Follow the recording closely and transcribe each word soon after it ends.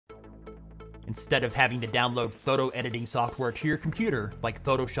instead of having to download photo editing software to your computer like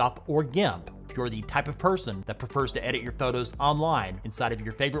Photoshop or GIMP. If you're the type of person that prefers to edit your photos online inside of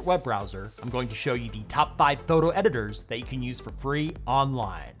your favorite web browser, I'm going to show you the top 5 photo editors that you can use for free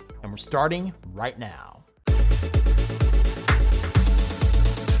online. And we're starting right now.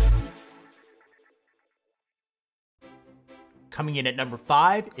 Coming in at number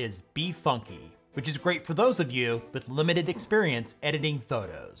 5 is BeFunky, which is great for those of you with limited experience editing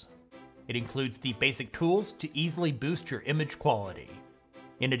photos. It includes the basic tools to easily boost your image quality.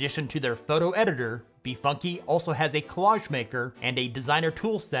 In addition to their photo editor, BeFunky also has a collage maker and a designer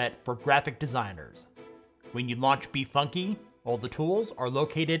tool set for graphic designers. When you launch BeFunky, all the tools are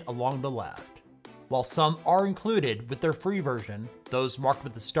located along the left. While some are included with their free version, those marked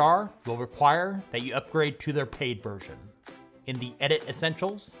with a star will require that you upgrade to their paid version. In the Edit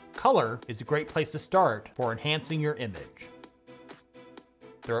Essentials, color is a great place to start for enhancing your image.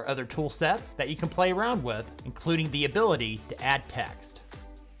 There are other tool sets that you can play around with, including the ability to add text.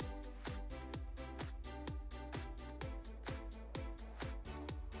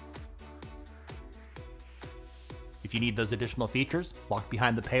 If you need those additional features locked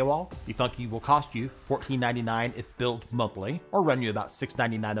behind the paywall, BeFunky will cost you $14.99 if billed monthly, or run you about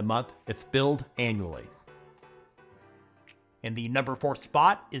 $6.99 a month if billed annually. In the number 4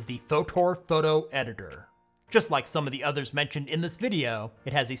 spot is the Fotor photo editor. Just like some of the others mentioned in this video,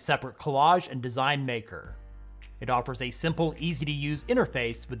 it has a separate collage and design maker. It offers a simple, easy to use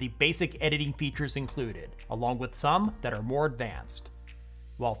interface with the basic editing features included, along with some that are more advanced.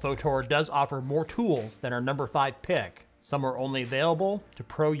 While Fotor does offer more tools than our number 5 pick, some are only available to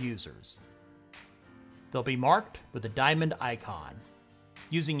pro users. They'll be marked with a diamond icon.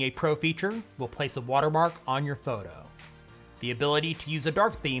 Using a pro feature will place a watermark on your photo. The ability to use a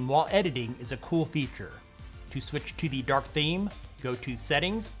dark theme while editing is a cool feature. To switch to the dark theme, go to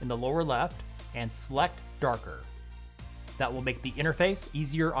Settings in the lower left and select Darker. That will make the interface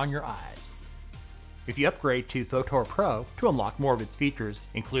easier on your eyes. If you upgrade to Fotor Pro to unlock more of its features,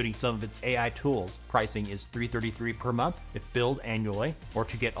 including some of its AI tools, pricing is $333 per month if billed annually, or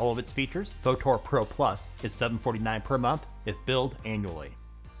to get all of its features, Fotor Pro Plus is $749 per month if billed annually.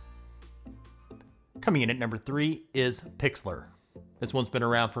 Coming in at number 3 is Pixlr. This one's been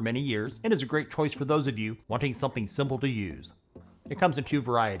around for many years and is a great choice for those of you wanting something simple to use. It comes in 2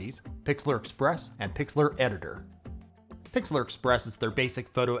 varieties, Pixlr Express and Pixlr Editor. Pixlr Express is their basic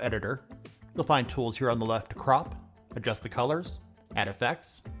photo editor. You'll find tools here on the left to crop, adjust the colors, add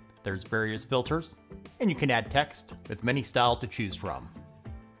effects, there's various filters, and you can add text with many styles to choose from.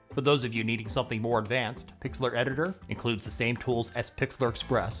 For those of you needing something more advanced, Pixlr Editor includes the same tools as Pixlr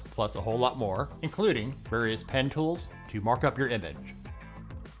Express, plus a whole lot more, including various pen tools to mark up your image.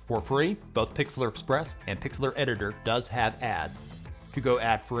 For free, both Pixlr Express and Pixlr Editor does have ads. To go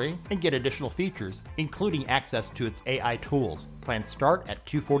ad-free and get additional features, including access to its AI tools, plans start at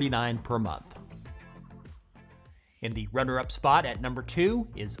 $249 per month. In the runner-up spot at number 2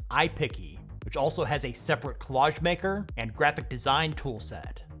 is iPiccy, which also has a separate collage maker and graphic design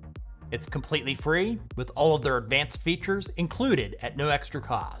toolset. It's completely free, with all of their advanced features included at no extra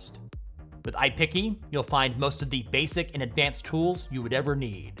cost. With iPiccy, you'll find most of the basic and advanced tools you would ever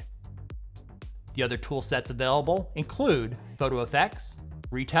need. The other tool sets available include photo effects,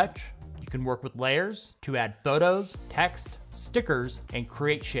 retouch, you can work with layers to add photos, text, stickers, and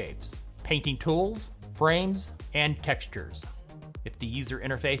create shapes, painting tools, frames, and textures. If the user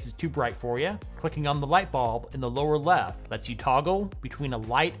interface is too bright for you, clicking on the light bulb in the lower left lets you toggle between a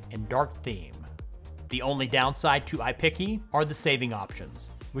light and dark theme. The only downside to iPiccy are the saving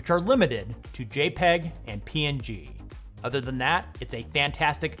options, which are limited to JPEG and PNG. Other than that, it's a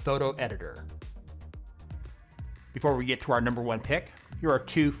fantastic photo editor. Before we get to our number 1 pick, here are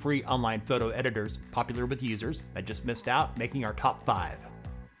 2 free online photo editors popular with users that just missed out, making our top 5.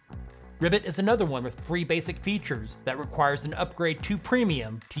 Ribbet is another one with free basic features that requires an upgrade to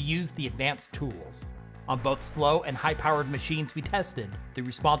Premium to use the advanced tools. On both slow and high-powered machines we tested, the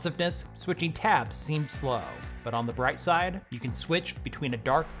responsiveness switching tabs seemed slow, but on the bright side, you can switch between a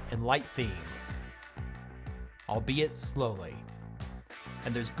dark and light theme, albeit slowly.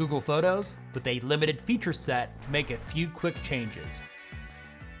 And there's Google Photos with a limited feature set to make a few quick changes.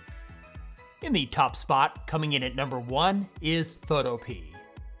 In the top spot, coming in at number 1, is Photopea.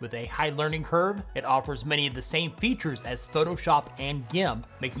 With a high learning curve, it offers many of the same features as Photoshop and GIMP,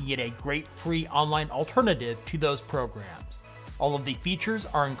 making it a great free online alternative to those programs. All of the features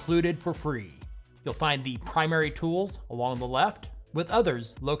are included for free. You'll find the primary tools along the left, with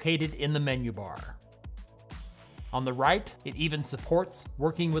others located in the menu bar. On the right, it even supports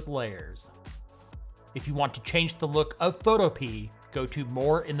working with layers. If you want to change the look of Photopea, go to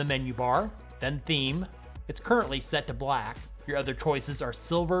More in the menu bar, then theme. It's currently set to black. Your other choices are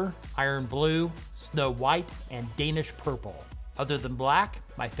silver, iron blue, snow white, and Danish purple. Other than black,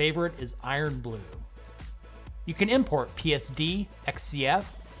 my favorite is iron blue. You can import PSD, XCF,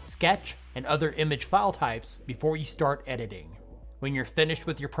 Sketch, and other image file types before you start editing. When you're finished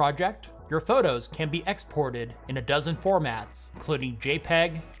with your project, your photos can be exported in a dozen formats, including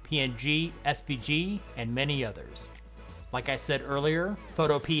JPEG, PNG, SVG, and many others. Like I said earlier,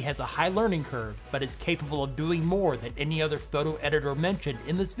 Photopea has a high learning curve, but is capable of doing more than any other photo editor mentioned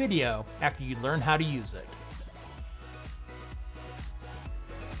in this video after you learn how to use it.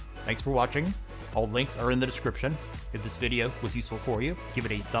 Thanks for watching. All links are in the description. If this video was useful for you, give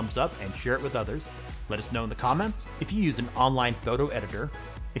it a thumbs up and share it with others. Let us know in the comments if you use an online photo editor.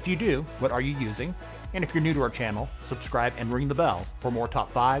 If you do, what are you using? And if you're new to our channel, subscribe and ring the bell for more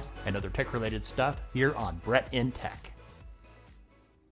top 5s and other tech related stuff here on Brett in Tech.